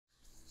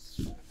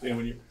You know,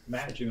 when you're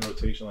managing the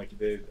rotation like you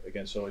did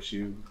against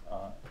OSU,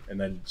 and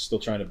then still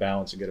trying to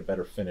balance and get a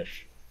better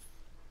finish,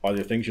 are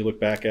there things you look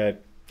back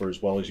at for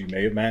as well as you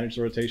may have managed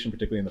the rotation,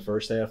 particularly in the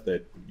first half,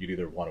 that you'd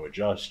either want to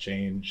adjust,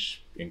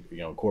 change,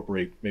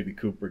 incorporate maybe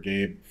Cooper,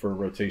 Gabe for a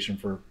rotation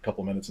for a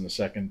couple minutes in the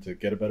second to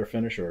get a better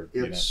finish, or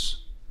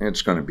it's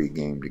going to be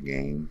game to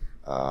game.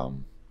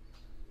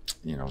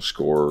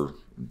 Score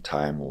and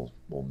time will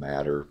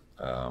matter.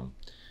 I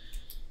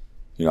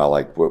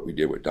like what we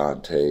did with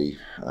Dante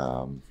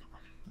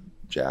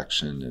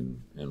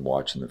Jackson and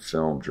watching the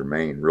film.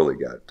 Jermaine really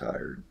got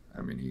tired.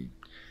 I mean, he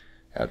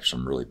had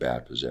some really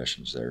bad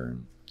possessions there,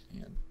 and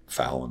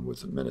fouling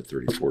with a minute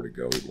 34 to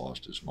go, he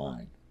lost his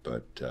mind.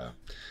 But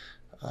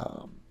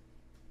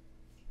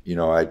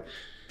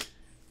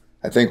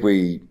I think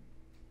we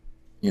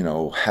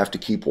have to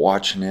keep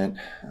watching it,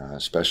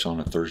 especially on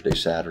a Thursday,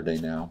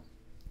 Saturday now.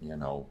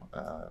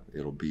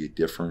 It'll be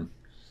different.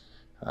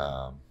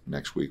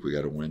 Next week we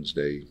got a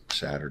Wednesday,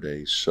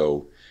 Saturday.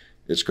 So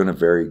it's going to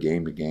vary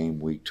game to game,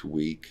 week to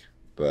week.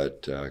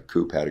 But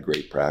Coop had a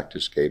great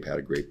practice. Gabe had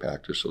a great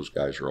practice. Those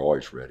guys are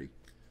always ready.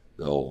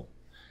 They'll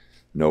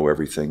know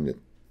everything that,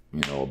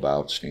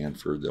 about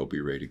Stanford. They'll be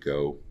ready to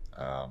go.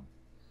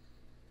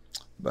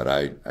 But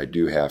I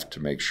do have to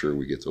make sure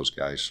we get those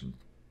guys some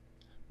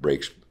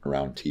breaks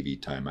around TV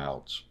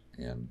timeouts.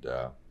 And,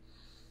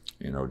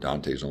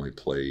 Dante's only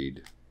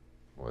played,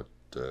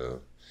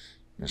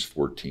 missed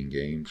 14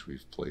 games.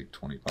 We've played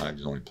 25.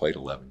 He's only played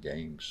 11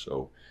 games.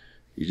 So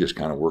he's just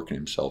kind of working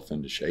himself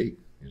into shape.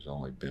 He's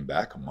only been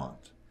back a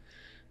month.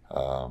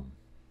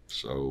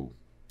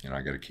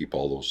 I got to keep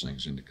all those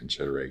things into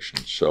consideration.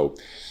 So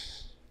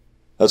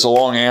that's a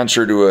long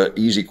answer to an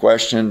easy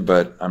question,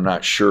 but I'm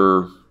not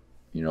sure,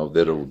 that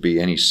it'll be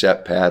any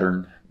set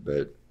pattern,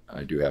 but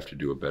I do have to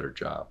do a better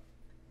job.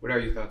 What are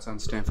your thoughts on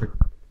Stanford?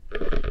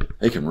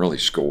 They can really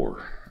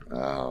score.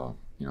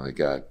 They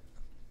got a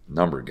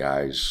number of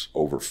guys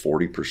over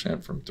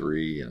 40% from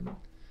three, and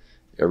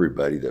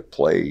everybody that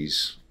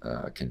plays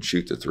can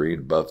shoot the three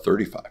and above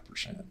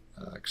 35%,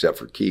 except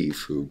for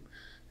Keefe, who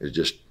is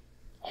just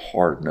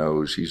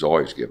hard-nosed. He's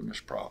always giving us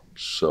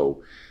problems.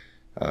 So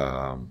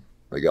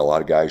they got a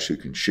lot of guys who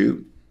can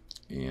shoot,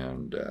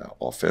 and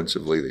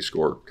offensively they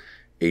score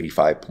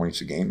 85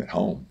 points a game at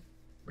home.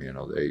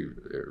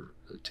 They're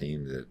a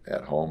team that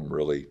at home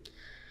really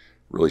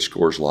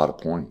scores a lot of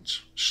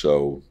points.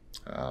 So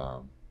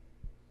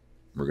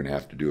we're going to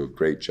have to do a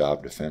great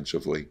job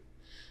defensively.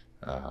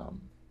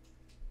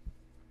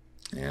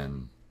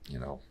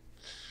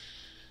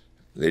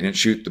 They didn't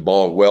shoot the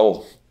ball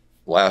well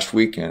last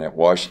weekend at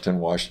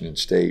Washington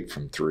State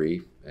from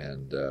three,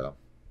 and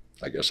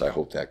I guess I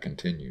hope that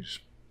continues.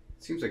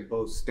 It seems like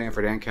both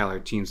Stanford and Cal are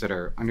teams that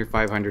are under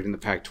 500 in the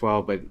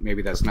Pac-12, but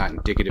maybe that's not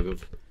indicative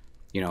of,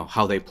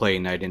 how they play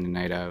night in and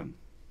night out.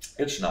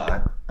 It's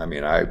not. I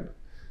mean,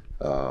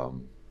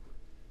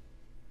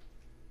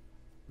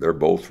 they're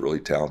both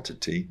really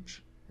talented teams.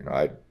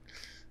 I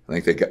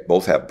think they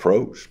both have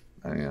pros.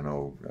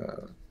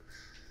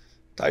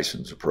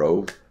 Tyson's a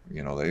pro.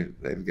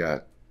 They've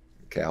got,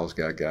 Cal's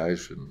got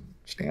guys, and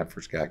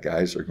Stanford's got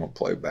guys that are going to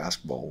play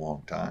basketball a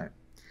long time.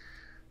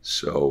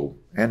 So,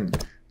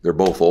 and they're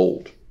both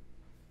old.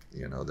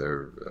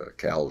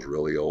 Cal's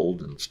really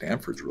old and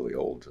Stanford's really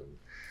old. And,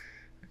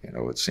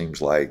 it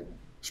seems like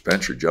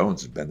Spencer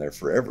Jones has been there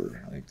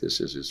forever. I think this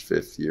is his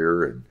fifth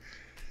year, and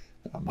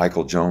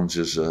Michael Jones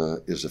is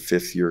a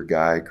fifth-year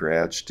guy,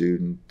 grad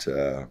student.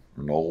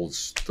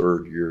 Reynolds,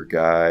 third-year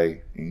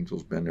guy.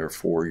 Angel's been there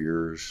 4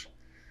 years.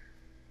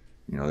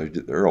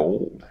 They're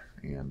old,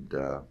 and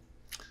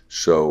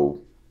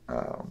so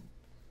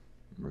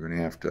we're going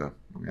to have to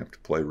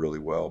play really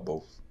well.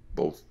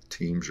 Both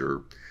teams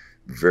are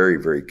very,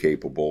 very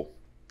capable.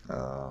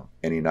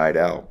 Any night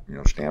out,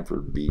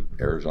 Stanford beat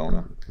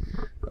Arizona,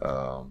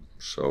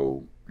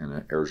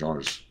 and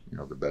Arizona's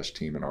the best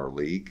team in our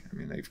league. I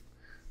mean, they've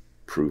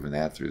proven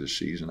that through the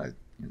season. I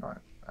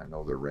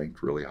know they're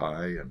ranked really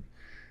high, and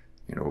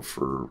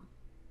for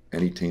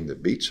any team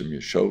that beats them,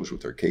 it shows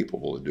what they're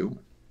capable of doing.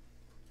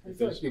 I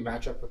feel like we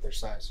match up with their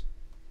size.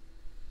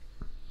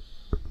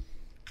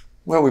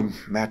 Well, we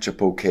match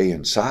up okay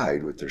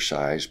inside with their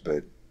size,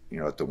 but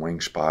at the wing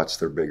spots,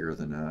 they're bigger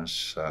than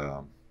us.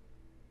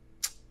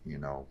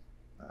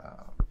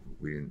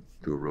 We didn't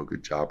do a real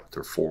good job with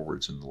their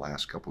forwards in the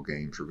last couple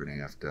games. We're going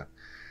to have to,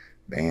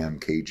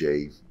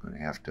 KJ, going to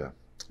have to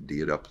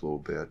D it up a little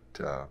bit.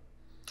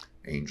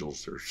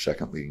 Angel's their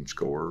second leading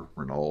scorer.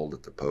 Reynolds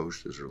at the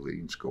post is their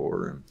leading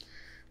scorer, and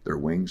their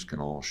wings can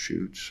all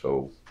shoot.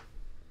 So,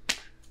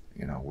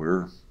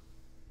 we're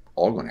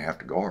all going to have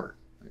to guard,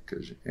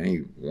 because any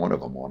one of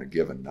them on a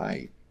given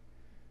night,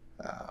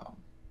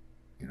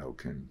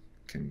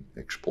 can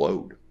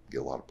explode, get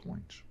a lot of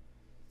points.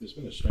 There's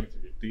been a strength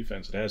of your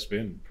defense. It has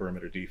been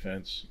perimeter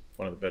defense,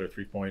 one of the better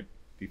three-point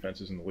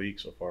defenses in the league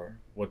so far.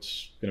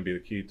 What's going to be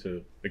the key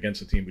to,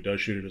 against a team who does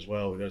shoot it as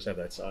well, who does have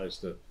that size,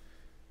 to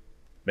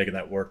making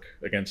that work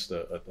against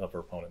a tougher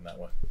opponent in that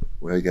way?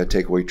 Well, you got to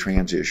take away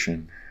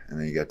transition, and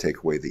then you got to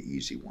take away the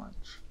easy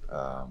ones,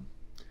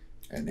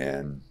 and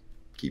then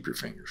keep your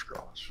fingers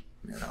crossed.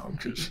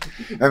 Because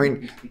I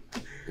mean,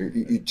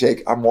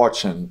 I'm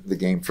watching the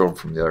game film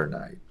from the other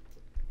night,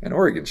 and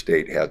Oregon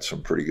State had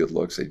some pretty good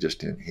looks. They just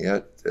didn't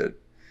hit that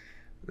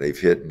they've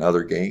hit in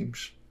other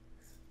games.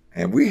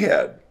 And we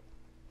had,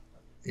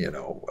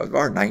 of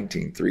our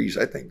 19 threes,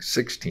 I think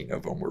 16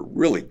 of them were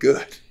really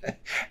good.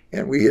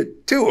 And we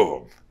hit 2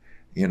 of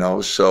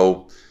them,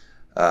 so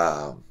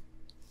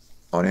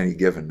on any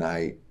given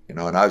night, and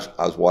I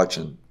was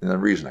watching, and the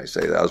reason I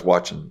say that, I was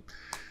watching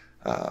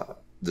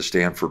the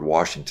Stanford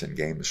Washington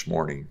game this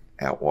morning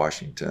at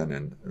Washington,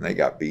 and they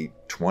got beat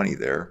 20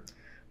 there.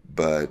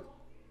 But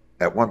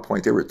at one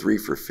point they were 3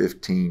 for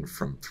 15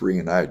 from 3,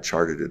 and I had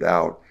charted it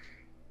out.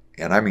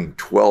 And I mean,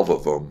 12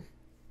 of them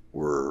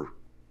were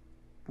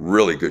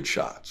really good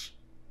shots,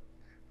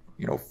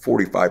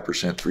 45%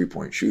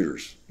 3-point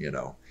shooters,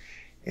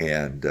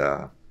 and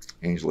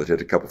Angel had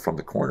hit a couple from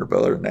the corner. But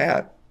other than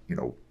that,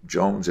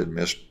 Jones had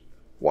missed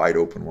wide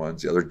open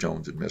ones. The other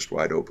Jones had missed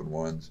wide open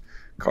ones.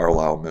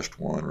 Carlisle missed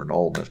one.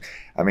 Renault missed.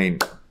 I mean,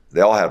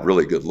 they all had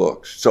really good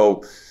looks.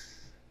 So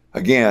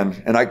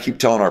again, and I keep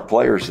telling our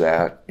players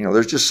that,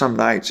 there's just some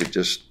nights it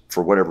just,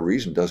 for whatever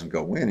reason, doesn't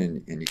go in,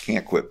 and you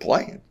can't quit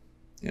playing.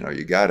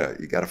 You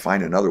gotta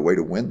find another way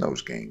to win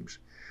those games.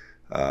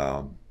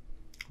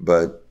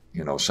 But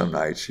some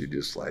nights you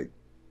just like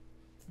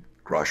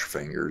cross your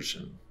fingers,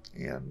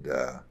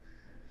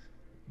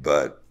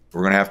 but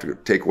we're gonna have to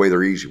take away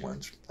their easy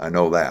ones. I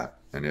know that,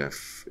 and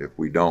if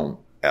we don't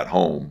at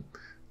home,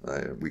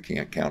 we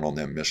can't count on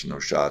them missing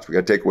those shots. We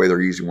got to take away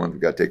their easy ones. We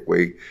got to take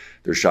away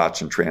their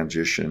shots in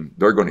transition.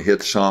 They're going to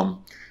hit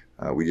some.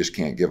 We just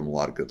can't give them a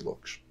lot of good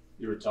looks.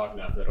 You were talking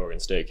after that Oregon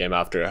State game,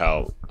 after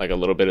how like a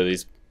little bit of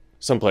these,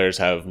 some players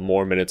have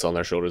more minutes on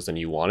their shoulders than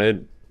you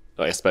wanted,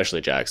 like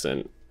especially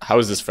Jackson. How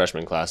has this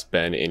freshman class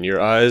been in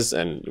your eyes,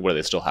 and what do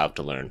they still have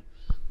to learn?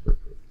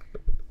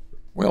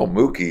 Well,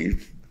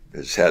 Mookie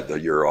has had the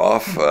year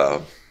off.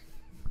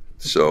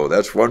 So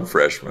that's one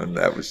freshman.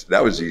 That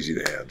was easy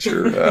to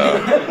answer.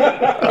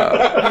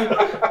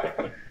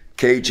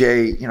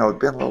 KJ,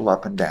 been a little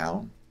up and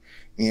down,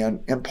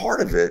 and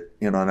part of it,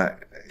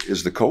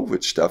 is the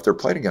COVID stuff. They're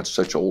playing against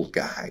such old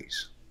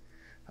guys.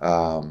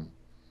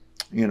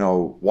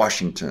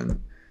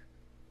 Washington,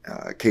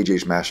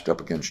 KJ's matched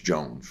up against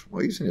Jones.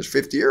 Well, he's in his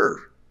 5th year.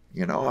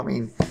 I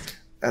mean,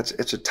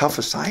 it's a tough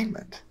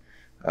assignment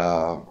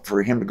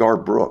for him to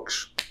guard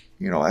Brooks.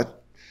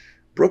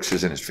 Brooks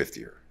is in his 5th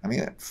year. I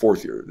mean,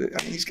 4th year.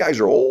 I mean, these guys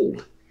are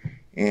old.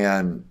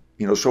 And,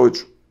 so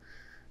it's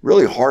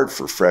really hard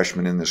for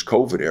freshmen in this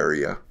COVID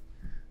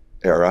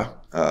era,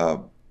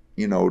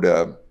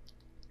 to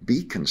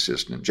be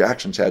consistent.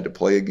 Jackson's had to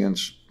play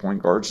against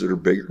point guards that are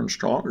bigger and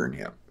stronger than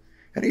him.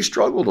 And he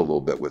struggled a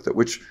little bit with it,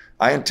 which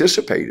I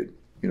anticipated.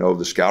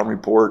 The scouting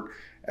report,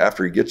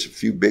 after he gets a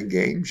few big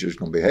games, is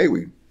going to be, hey,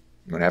 we're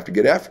going to have to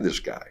get after this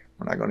guy.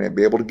 We're not going to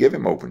be able to give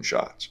him open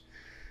shots.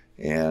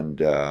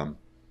 And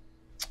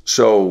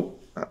so,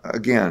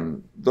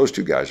 again, those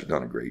 2 guys have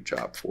done a great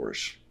job for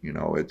us.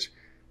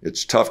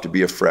 It's tough to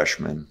be a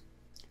freshman,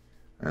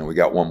 and we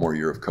got one more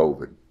year of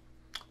COVID.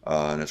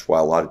 And that's why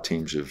a lot of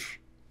teams have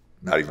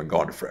not even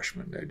gone to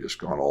freshmen. They've just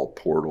gone all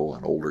portal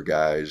and older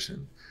guys.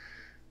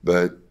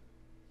 But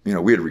we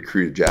had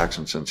recruited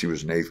Jackson since he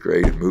was in 8th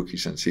grade, and Mookie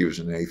since he was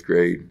in 8th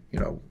grade,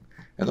 and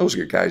those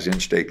are guys,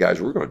 in-state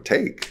guys, we're going to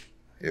take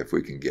if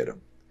we can get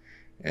them.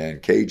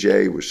 And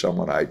KJ was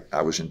someone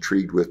I was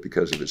intrigued with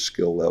because of his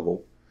skill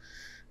level.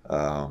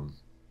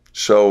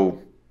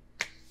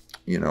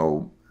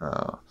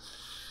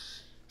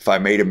 If I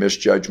made a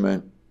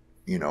misjudgment,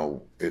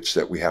 it's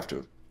that we have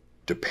to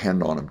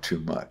depend on him too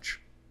much.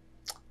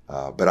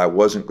 But I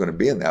wasn't going to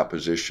be in that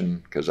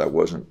position because I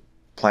wasn't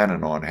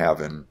planning on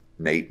having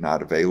Nate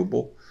not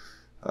available,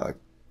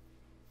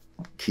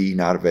 Key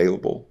not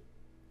available,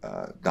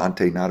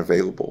 Dante not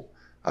available.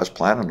 I was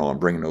planning on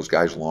bringing those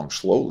guys along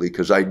slowly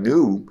because I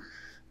knew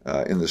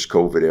in this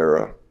COVID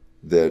era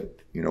that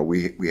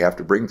we have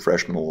to bring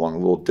freshmen along a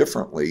little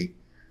differently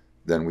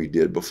than we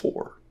did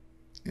before.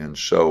 And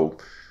so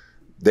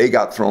they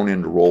got thrown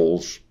into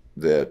roles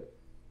that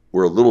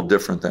were a little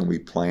different than we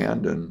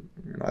planned, and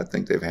I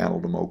think they've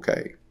handled them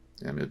okay.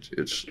 And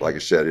it's like I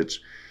said,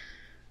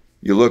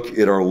 you look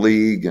at our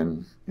league,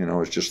 and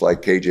it's just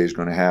like KJ's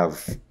going to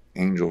have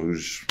Angel,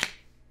 who's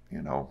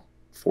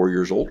 4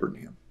 years older than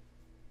him.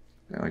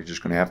 He's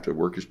just going to have to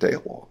work his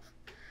tail off.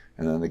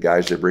 And then the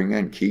guys they bring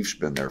in, Keefe's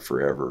been there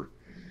forever.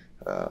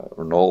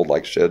 Renault,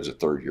 like I said, is a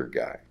 3rd-year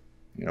guy.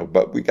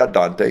 But we got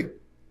Dante,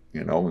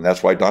 and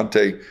that's why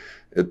Dante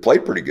had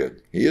played pretty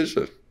good. He has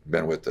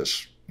been with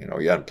us. He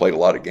hadn't played a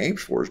lot of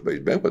games for us, but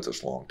he's been with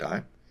us a long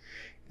time.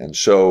 And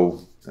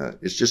so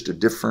it's just a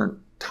different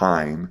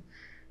time,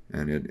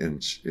 and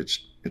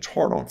it's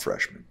hard on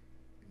freshmen.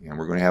 And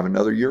we're going to have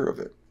another year of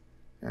it.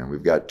 And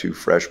we've got 2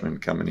 freshmen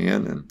coming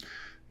in, and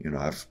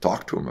I've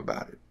talked to them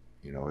about it.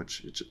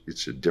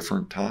 It's a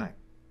different time.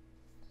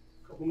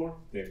 Couple more.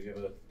 Yeah, you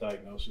have a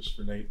diagnosis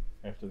for Nate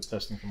after the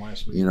testing from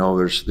last week.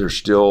 There's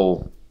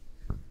still,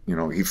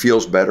 he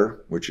feels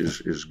better, which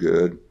is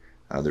good.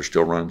 They're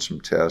still running some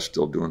tests,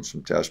 still doing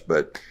some tests,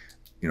 but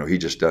you know, he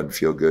just doesn't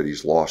feel good.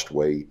 He's lost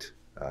weight,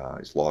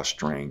 he's lost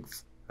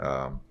strength.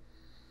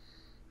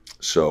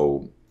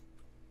 So,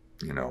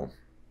 you know,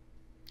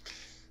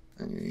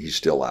 he's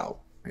still out.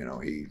 You know,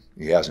 he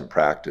hasn't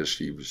practiced.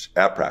 He was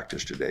at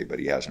practice today, but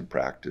he hasn't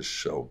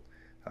practiced. So,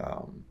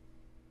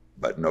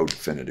 but no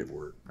definitive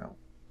word, no.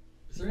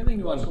 Is there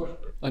anything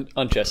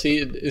on Jesse?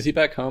 Is he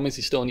back home? Is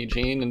he still in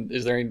Eugene? And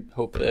is there any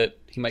hope that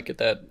he might get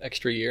that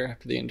extra year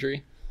after the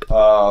injury?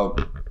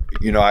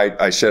 You know,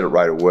 I said it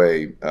right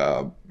away.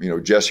 You know,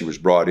 Jesse was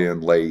brought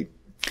in late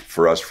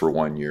for us for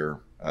 1 year.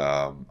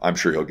 I'm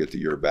sure he'll get the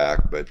year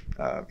back, but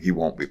he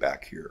won't be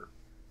back here.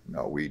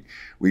 No, we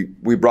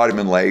brought him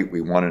in late.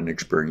 We wanted an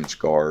experienced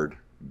guard,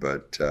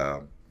 but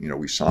you know,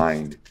 we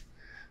signed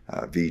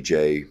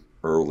VJ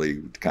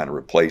early to kind of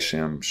replace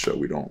him, so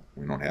we don't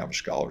have a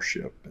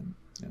scholarship, and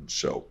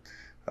so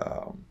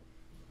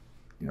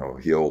you know,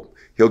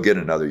 he'll get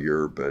another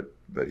year, but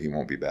he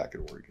won't be back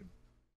at Oregon.